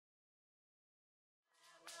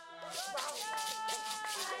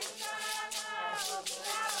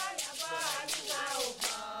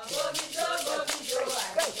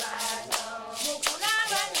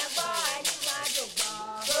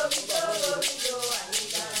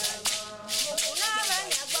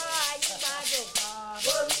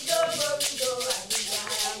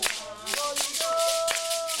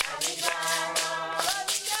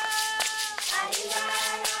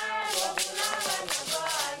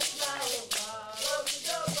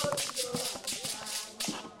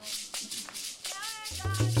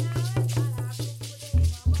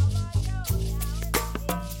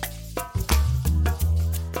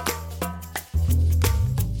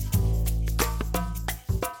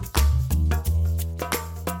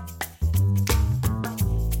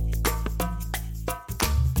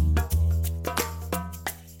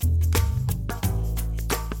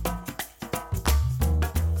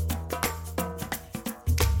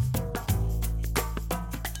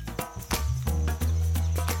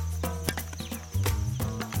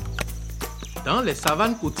Dans les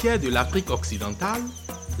savanes côtières de l'Afrique occidentale,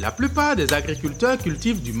 la plupart des agriculteurs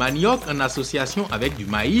cultivent du manioc en association avec du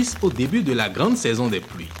maïs au début de la grande saison des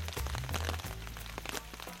pluies.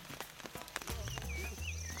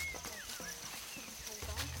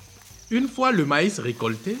 Une fois le maïs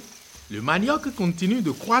récolté, le manioc continue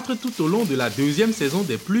de croître tout au long de la deuxième saison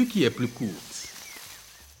des pluies qui est plus courte.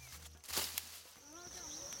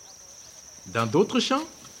 Dans d'autres champs,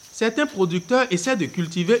 certains producteurs essaient de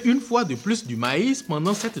cultiver une fois de plus du maïs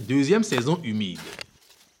pendant cette deuxième saison humide.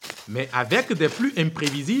 Mais avec des pluies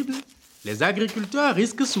imprévisibles, les agriculteurs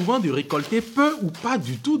risquent souvent de récolter peu ou pas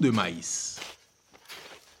du tout de maïs.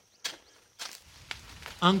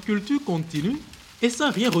 En culture continue et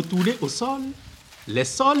sans rien retourner au sol, les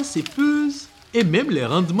sols s'épuisent et même les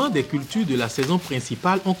rendements des cultures de la saison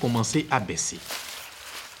principale ont commencé à baisser.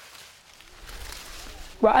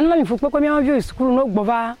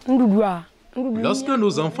 Lorsque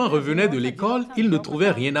nos enfants revenaient de l'école, ils ne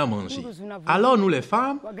trouvaient rien à manger. Alors nous les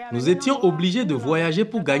femmes, nous étions obligées de voyager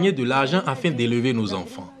pour gagner de l'argent afin d'élever nos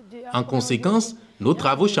enfants. En conséquence, nos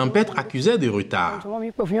travaux champêtres accusaient de retard.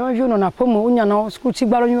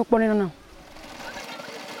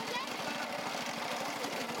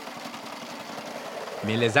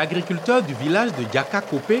 Mais les agriculteurs du village de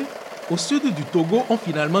Diaka-Kopé, au sud du Togo, ont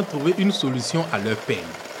finalement trouvé une solution à leur peine.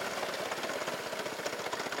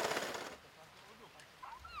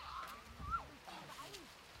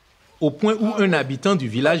 Au point où un habitant du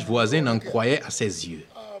village voisin n'en croyait à ses yeux.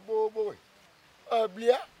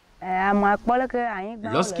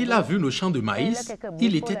 Lorsqu'il a vu nos champs de maïs,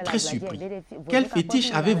 il était très surpris. « Quel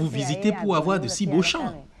fétiche avez-vous visité pour avoir de si beaux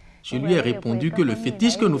champs ?» Je lui ai répondu que le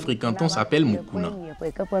fétiche que nous fréquentons s'appelle Mukuna.